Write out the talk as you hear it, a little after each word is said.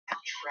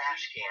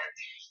trash cans.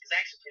 Because I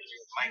actually put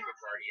his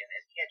microguardian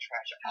and he had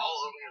trash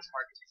all over his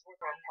park. Because he's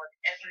working on park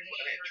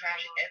everywhere. They had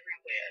trash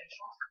everywhere.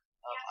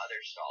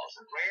 Other stalls.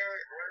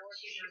 Where was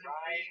he?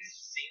 Rides,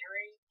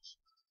 scenery?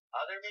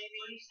 Other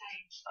maybe?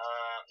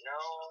 No.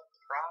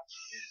 Props?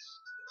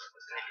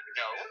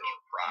 No, what do you mean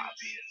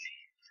props?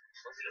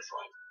 What's this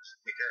one?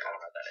 Picker? I don't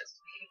know what that is.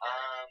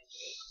 I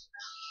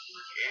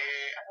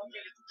don't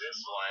think it's this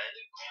one.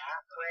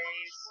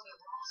 Pathways,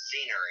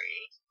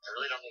 scenery. I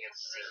really don't think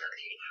it's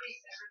scenery.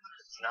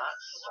 It's not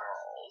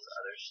stalls,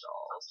 other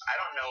stalls. I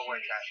don't know where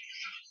trash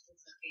cans.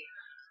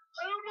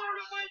 I don't know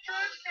where my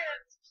trash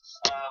cans.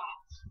 Are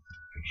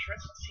you sure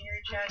it's not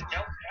scenery, Chad?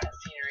 Nope, not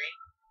scenery.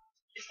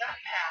 It's not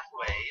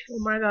pathways. Oh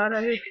my god,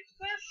 Maybe it's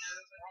this?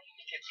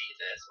 It could be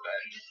this, but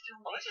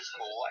well, this is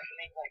cool. I can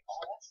make like,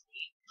 oh, that's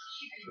neat.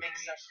 I can make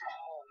stuff.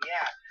 Oh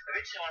yeah.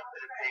 Eventually, I want to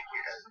put a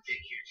big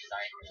huge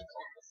sign.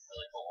 It's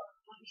really cool.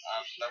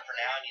 But for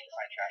now, I need to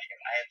find trash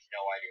cans. I have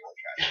no idea what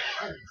trash cans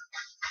are.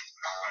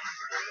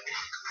 Literally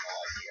no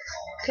idea at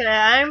all. Okay,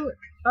 I am.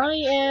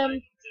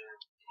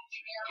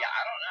 Yeah,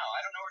 I don't know. I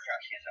don't know where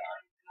trash cans are.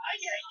 I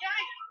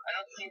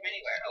don't see them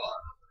anywhere. Oh,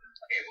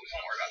 okay, we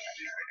won't worry about that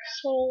right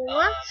now. So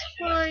let's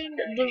find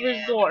the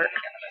resort.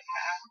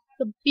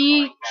 The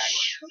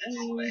beach.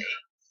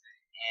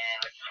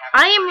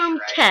 I am room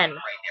 10.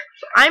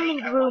 So I'm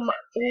in room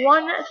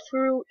 1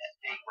 through.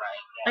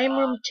 I am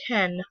room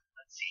 10.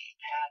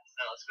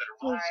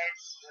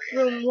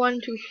 Room 1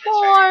 to 4.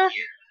 Oh,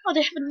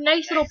 they have a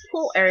nice little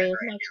pool area. Nice.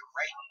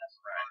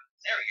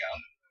 There we go.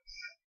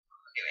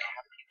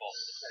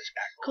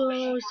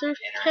 Go, is there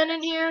 10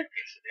 in here?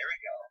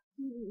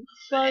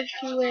 5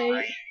 to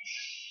 8.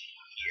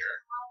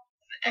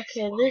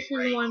 Okay, this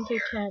is 1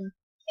 through 10.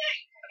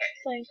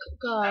 Thank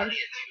God.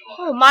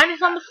 Oh, mine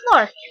is on the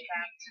floor. And right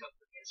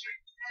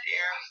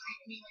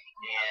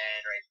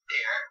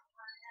there.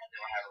 And then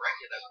we'll have a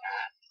regular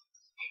path.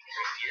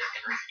 Right here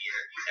and right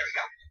here. There we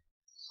go.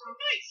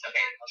 Nice.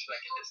 Okay, let's go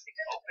ahead and get this thing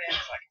open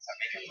so I can start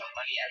making some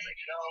money as I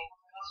go.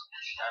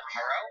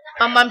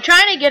 I'm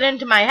trying to get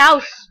into my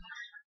house.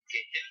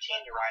 Okay,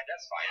 15 to ride,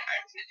 that's fine.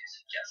 I'm just going to do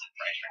suggested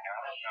price right now.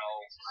 I don't know.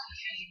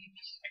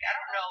 Like, I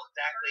don't know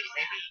exactly.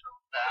 Maybe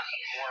the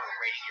more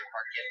rating your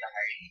park gets, the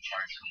higher you can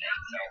charge for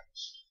things. So,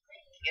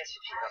 I guess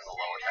if you're on the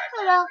lower side.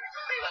 Hello.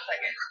 Wait 1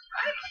 second.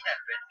 I didn't put that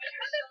bitch there.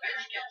 How did that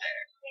bitch get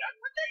there? Did I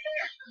put that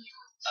there?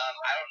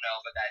 I don't know,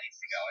 but that needs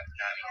to go. It's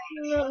not me.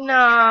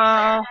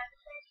 No.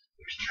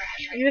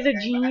 You're the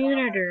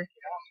janitor. I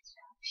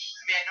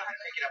mean, I know how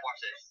to pick it up.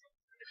 Watch this.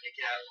 Pick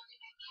it up.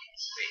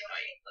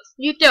 Wait, let's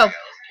You too. let's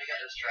pick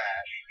up this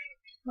trash.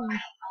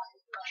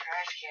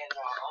 Trash cans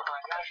are. Oh my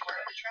gosh, where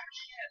are the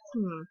trash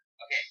cans?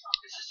 Okay,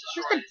 this is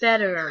Just a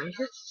bedroom.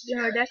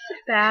 That's the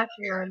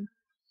bathroom.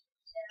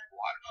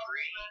 Water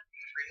free.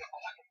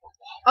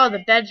 Oh,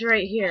 the bed's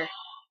right here.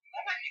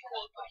 That might be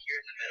cool to put here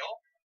in the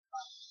middle.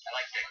 I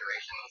like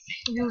decoration. Let's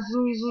see. Is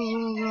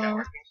that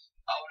working?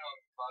 Oh no,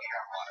 you're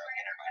on water.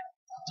 Okay, never mind.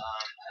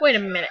 Wait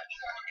a minute.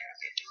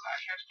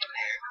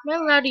 Am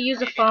I allowed to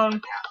use the phone?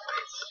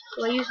 Do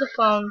I use the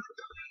phone?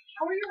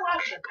 How are you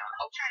watching?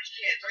 Oh, trash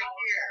cans right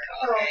here.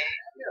 Okay.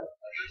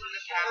 Using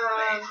the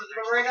pathway.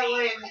 Loretta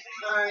Lynn,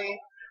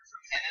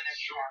 And then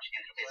there's trash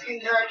cans.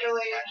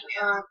 congratulate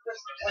her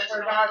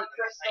daughter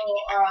Crystal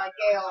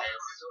Gale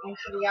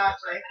into the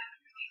opera.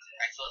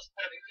 Alright, so let's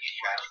put up a few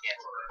trash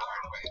cans for the barn.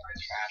 We're going to put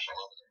trash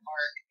all over the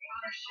park.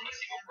 Let's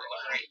see, we'll put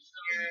one right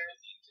here.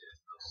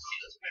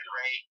 Let's put it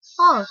right.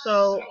 Oh,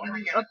 so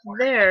up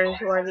there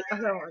is where the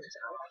other ones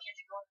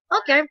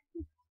are. Okay.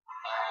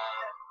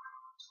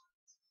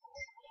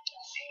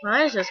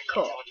 This is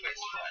cool.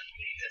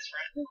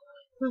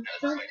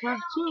 Don't talk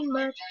too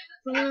much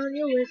when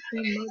you're with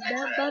me. Move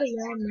that body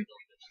on me.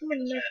 Come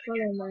on, let's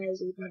follow my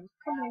lead now.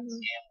 Come on.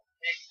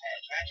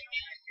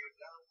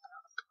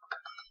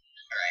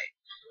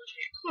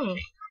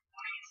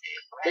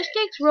 This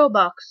takes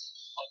Robux.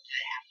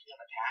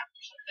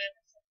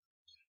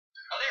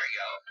 Oh, there we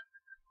go.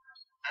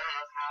 I don't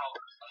know how.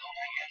 Oh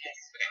my goodness.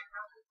 Okay.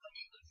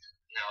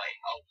 No, wait.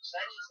 Oh, so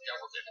that just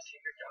doubles it. The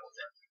ticker doubles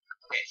it.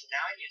 Okay, so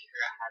now I need to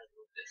figure out how to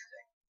move this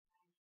thing.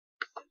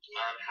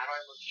 How do I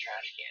move the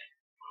trash can?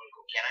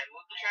 Can I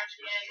move the trash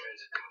can?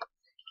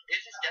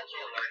 This is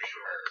definitely a learning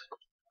curve. I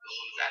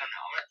don't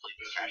know. I'm gonna delete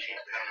this trash can.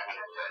 I don't know how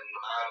to do it.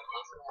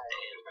 Let's go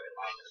ahead and try to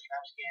buy this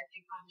trash can.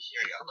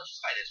 Here we go. Let's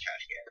just buy this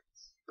trash can.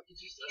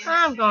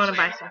 I'm going to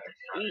buy something.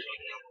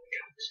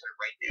 Just put it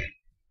right there.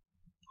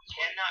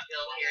 Cannot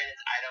build here.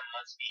 This item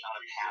must be on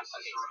a path. Okay, so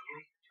here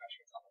trash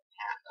can's on the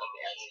path.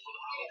 Okay, I see.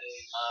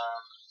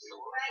 So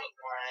we'll put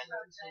one.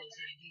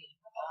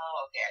 Oh,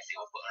 okay, I see.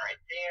 We'll put one right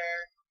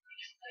there.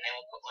 And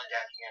we'll put one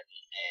down here at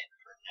the end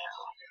for now.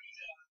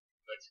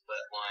 Let's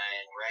put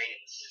one right.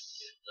 Let's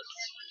see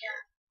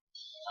here.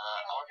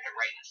 I want to put it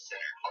right in the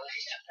center. I'll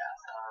just do that.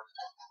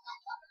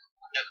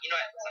 No, you know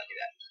what? Let's not do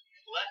that.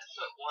 Let's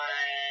put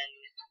one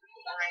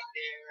right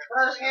there.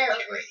 Her hair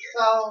is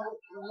so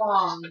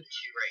long. Let's put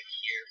two right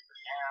here for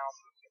now,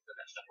 so we can put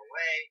that stuff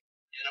away.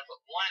 And then I'll put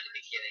one at the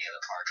beginning of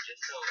the park,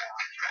 just so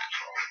trash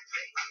will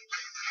okay.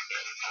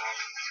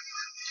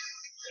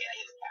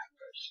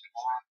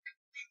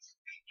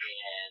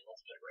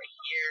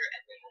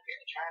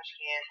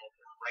 can, we'll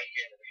put it right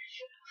here in the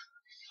vehicle.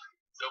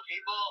 So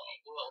people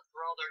will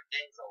throw their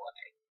things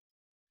away.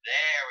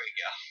 There we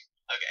go.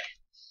 Okay.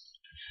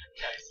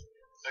 Nice.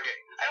 Okay.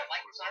 I don't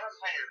like this when I'm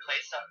trying to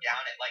place stuff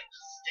down, it like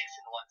sticks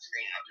in one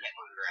screen and I can't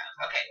move it around.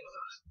 Okay.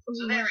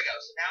 So there we go.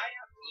 So now I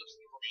have foods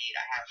people need.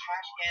 I have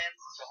trash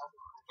cans, so hopefully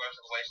people throw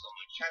some away so they'll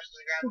move trash to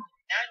the ground.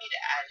 Now I need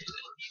to add just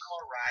a few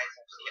more rides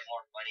and get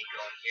more money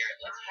going here.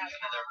 Let's have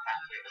another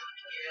pathway over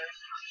here.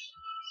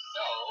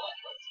 So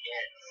let's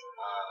get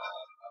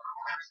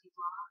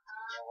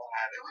we'll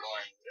have it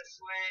going this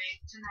way.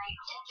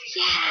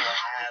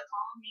 Yeah.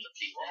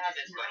 We'll have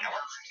this going. I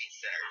want this to be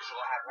centered, so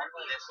we'll have one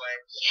going this way.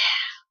 Yeah.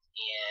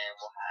 And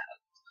we'll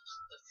have,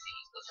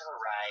 let's have a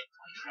ride.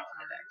 Let's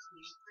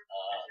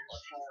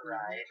have a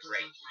ride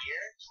right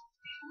here.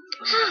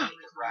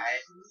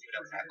 Ride. See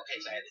what else I have.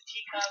 Okay, so I have the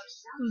teacups.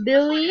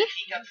 Billy.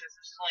 Teacups, this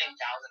is only $1,000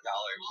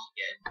 to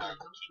get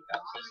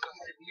teacups. Let's go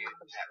ahead and do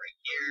that right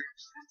here.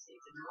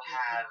 We'll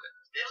have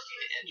this be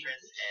the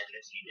entrance and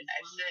this be the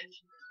exit.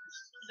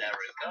 There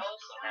we go.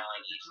 So now I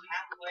need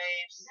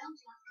pathways.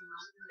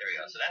 There we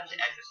go. So that's the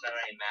exit, so that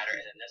doesn't even matter.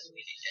 And then this will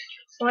be the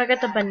entrance. Oh, I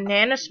got the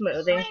banana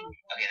smoothie.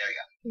 Okay, there we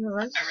go.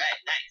 Alright,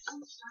 nice.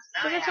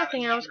 Now look I at have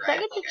something a else. new Can I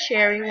ride. get the Okay,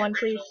 cherry one,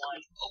 please?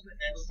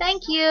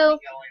 Thank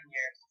you.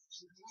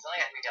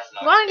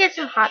 I want to get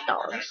some hot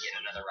dogs.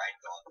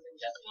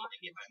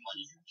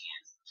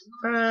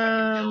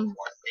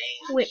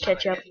 With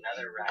ketchup.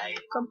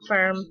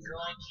 Confirm.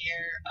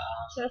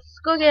 Let's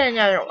go get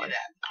another one.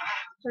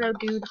 Hello,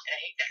 dude.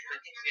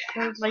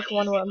 I would like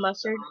one with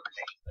mustard.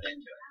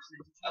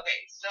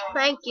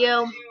 Thank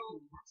you.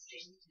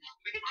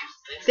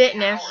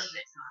 Fitness.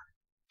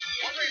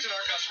 One reason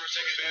our customers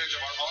take advantage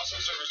of our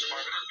awesome service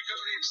department is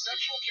because of the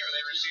exceptional care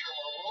they receive from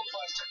our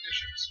world-class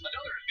technicians.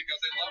 Another is because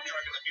they love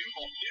driving the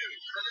beautiful new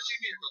courtesy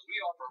vehicles we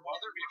offer while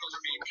their vehicles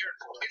are being cared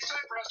for. It's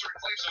time for us to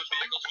replace those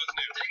vehicles with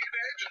new. Take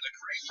advantage of the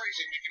great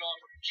pricing we can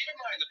offer. Keep in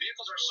mind the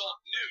vehicles are sold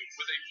new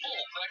with a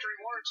full factory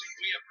warranty.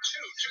 We have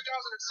two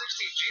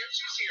 2016 GMC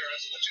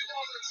Sierras, a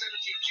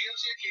 2017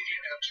 GMC Acadia,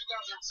 and a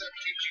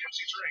 2017 GMC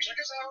Terrain. Check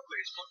us out on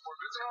Facebook or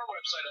visit our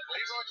website at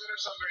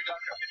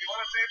blazeonglittersunbury.com. If you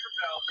want to save from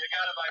Joe, you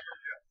gotta buy from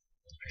Joe.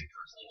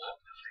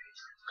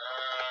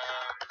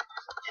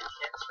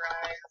 Intense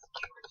rides.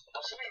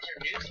 Oh, somebody's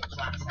introduced us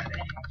last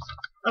Saturday.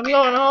 I'm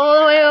going all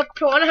the way up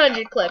to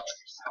 100 clips.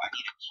 So I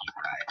need a cheap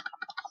ride.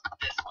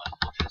 This one.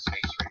 We'll do a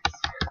space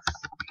race.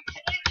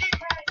 Can you cheap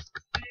ride?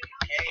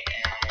 Okay,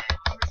 and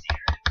over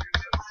here.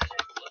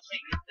 Let's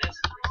make this.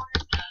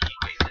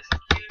 Wait, this is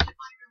cute.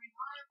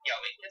 Yeah,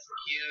 wait, this is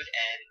cute,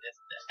 and this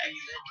is the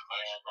exit,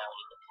 and now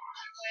we need the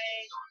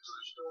pathway.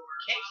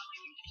 Okay.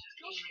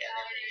 And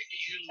then we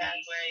need the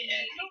pathway,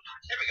 and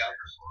there we go.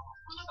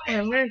 Okay.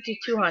 I'm going to do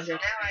 200. So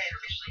now I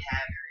officially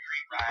have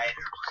free ride,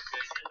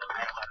 which is good.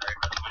 I don't have very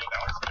much money, but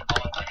I want to spend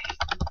all my money.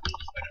 I'm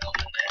just going to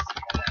open this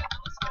because I don't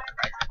want to spend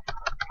rides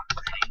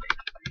for anything.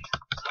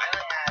 So I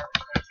only have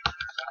 $26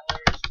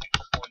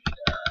 for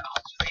the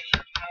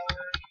Australian power.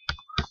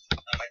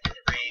 I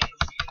didn't bring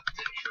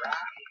the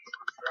drop.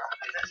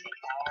 Is that same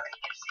tower? I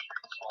can't see.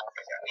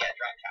 Yeah,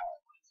 drop tower.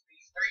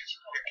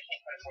 3,200. I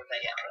can't quite afford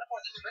that yet. I can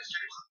afford the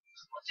twisters.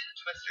 Let's do the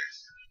twisters.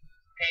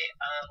 Okay,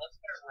 let's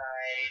put a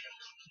ride.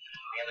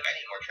 Yeah, look, I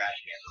need more trash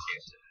cans too.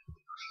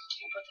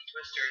 We'll put the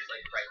twisters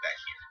like right back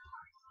here.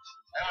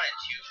 I don't want it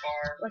too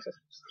far. What's this?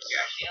 Here,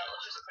 actually, no,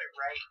 let's just put it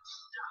right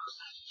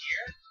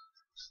here.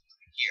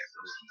 Here.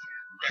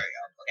 There we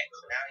go. Okay,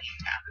 so now I need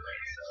pathway.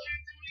 So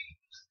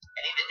I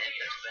need the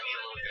entrance because I need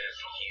a little bit of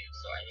view.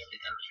 So I need the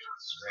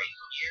entrance right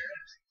here.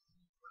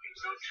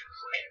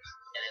 Okay.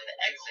 And then the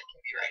exit can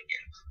be right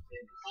here.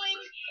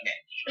 Okay.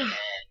 And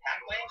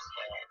pathways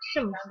and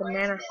Some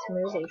banana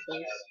smoothie,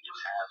 please.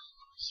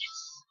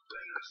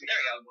 there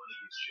we go.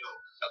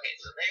 Okay,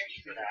 so there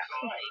you go.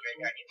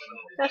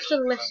 That's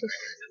delicious.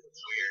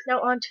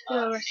 Now on to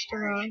the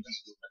restaurant.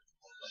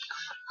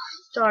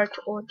 Start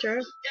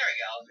order. There we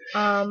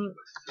go.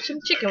 Some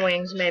chicken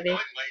wings, maybe.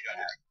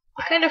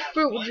 What kind of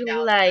fruit would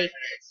you like?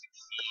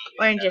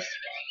 Oranges.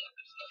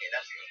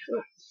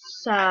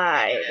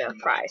 Side of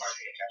fries.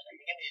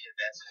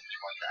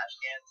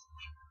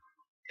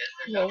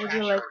 What would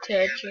you like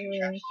to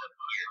drink?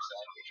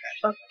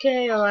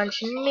 Okay, lunch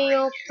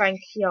meal.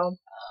 Thank you.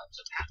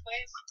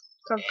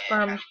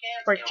 Confirm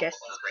purchase.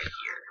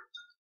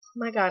 Oh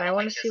my god, I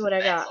want to see what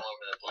I got. There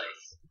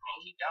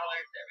we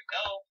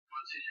go.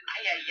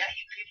 Yeah,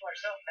 you people are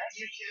so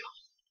messy.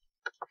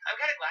 I'm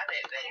kind of glad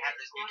that they have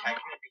this new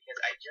tycoon because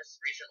I just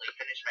recently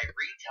finished my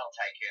retail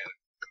tycoon,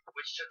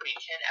 which took me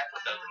 10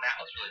 episodes, and that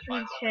was really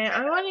fun. Okay,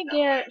 I want to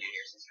get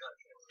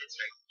It's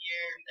right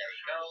here. There we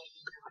go.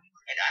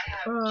 And I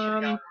have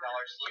 $2,000. Let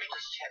me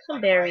just check some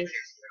my berries.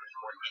 prices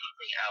before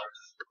anything else.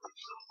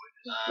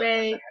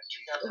 Great.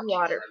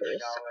 Water,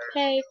 please.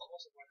 Okay.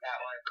 Almost afford that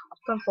one.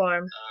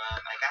 Conform.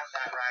 I got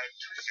that right.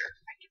 Twister.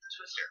 I get the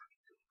twister.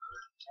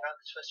 I got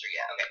the twister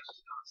yet. Okay.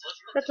 So let's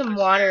put Got the some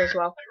twister water as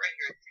well. right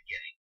here at the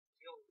beginning.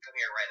 You'll come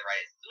here right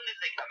as soon as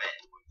they come in.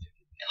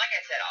 And like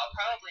I said, I'll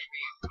probably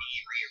be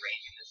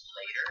rearranging this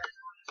later.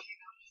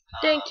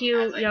 Thank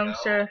you, as I young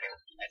go. sir. Okay,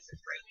 that's it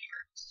right here.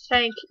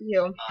 Thank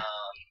you.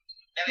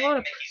 And I wanna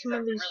they put make some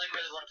of these.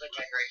 really want to put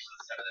decorations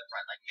instead of the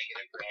front, like make it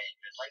a grand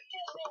entrance, like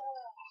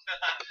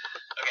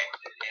okay,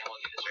 and we'll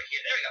do this right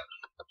here. There we go.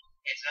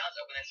 Okay, so now let's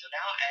open this. So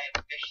now I'm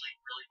officially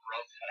really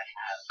broke, but I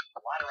have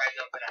a lot of rides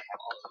open. I have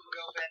all the food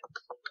open.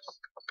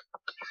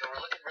 So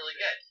we're looking really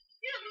good.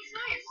 Yeah, it looks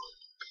nice.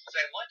 So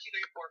I have 1, 2,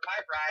 3,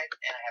 4, 5 rides,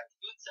 and I have a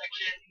food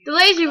section. The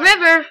lazy So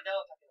river. I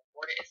know if I can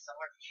afford it, it's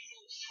somewhere for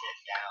people to sit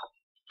down.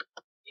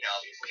 You know,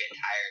 people get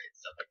tired and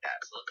stuff like that.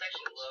 So let's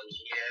actually look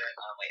here.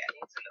 Wait, I think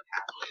it's in the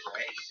pathways,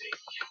 right?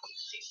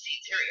 See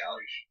seats. Here we go.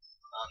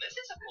 This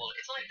is a cool.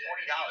 It's only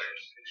 $40.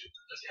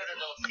 Let's put a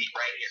little seat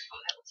right here.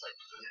 Oh, that looks like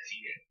food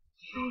seating.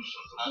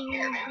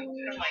 Here, maybe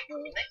we can like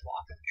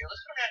walk up here. Let's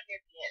put them out here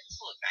at the end. This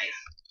will look nice.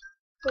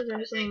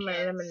 There's They some of my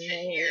can sit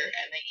here lemonade.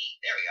 and they eat.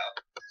 There we go.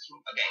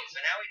 Okay, so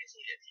now we just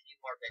need a few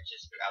more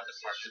benches throughout the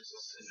park to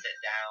sit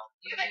down.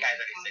 Look at that guy's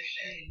already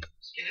sitting there.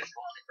 Can this go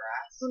on the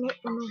grass? Oh no,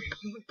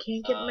 I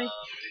can't get my.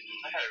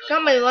 Really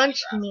Got my lunch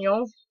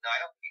meal. No, I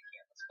don't think you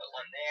can. Let's put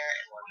one there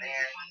and one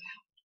there.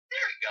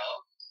 There we go.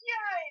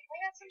 Yay! I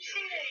got some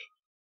seating.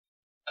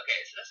 Okay,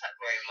 so that's not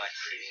very much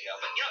seating though,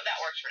 but you know,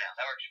 that works for now.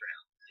 That works for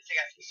now. At least I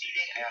got some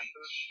seating, I got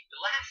food. The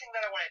last thing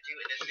that I want to do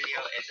in this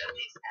video is at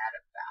least add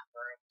a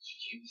bathroom so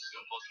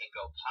people can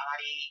go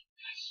potty.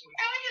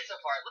 I like it so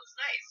far. It looks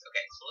nice.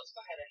 Okay, so let's go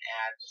ahead and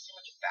add. Let's see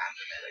how much a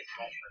bathroom is. I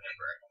don't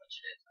remember how much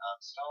it is.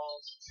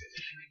 Stalls,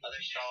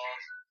 other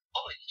stalls.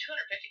 Oh,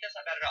 250. That's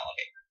not bad at all.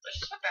 Okay, let's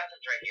just put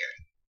bathrooms right here.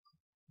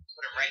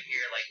 Put them right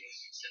here, like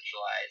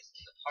centralized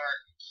in the park.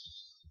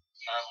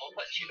 We'll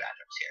put 2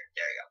 bathrooms here.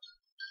 There we go.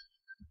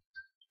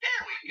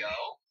 There we go.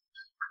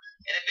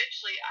 And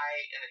eventually,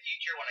 in the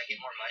future, when I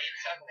get more money and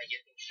stuff, and I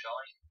get things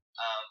going,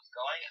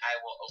 I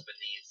will open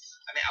these.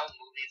 I mean, I will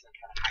move these and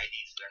kind of hide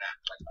these so they're not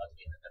like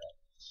ugly in the middle.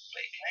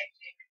 Wait, can I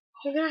take?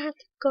 You're gonna have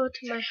to go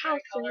to my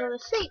house and go to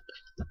sleep.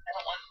 I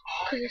don't want.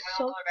 Cause it's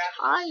so tired.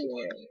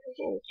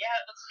 Oh. Yeah,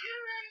 let's do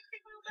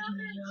it.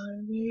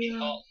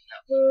 Yeah. Oh, no.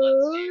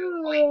 Let's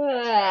do. Wait,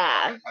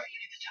 that's right. Oh, you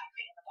need the top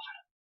and the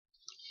bottom.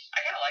 I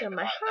kind of like the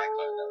my bottom that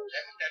color though. house.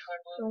 That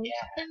color blue. Going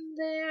Yeah. in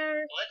there.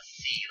 Let's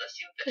see what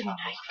the top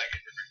looks like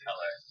in a different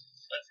color.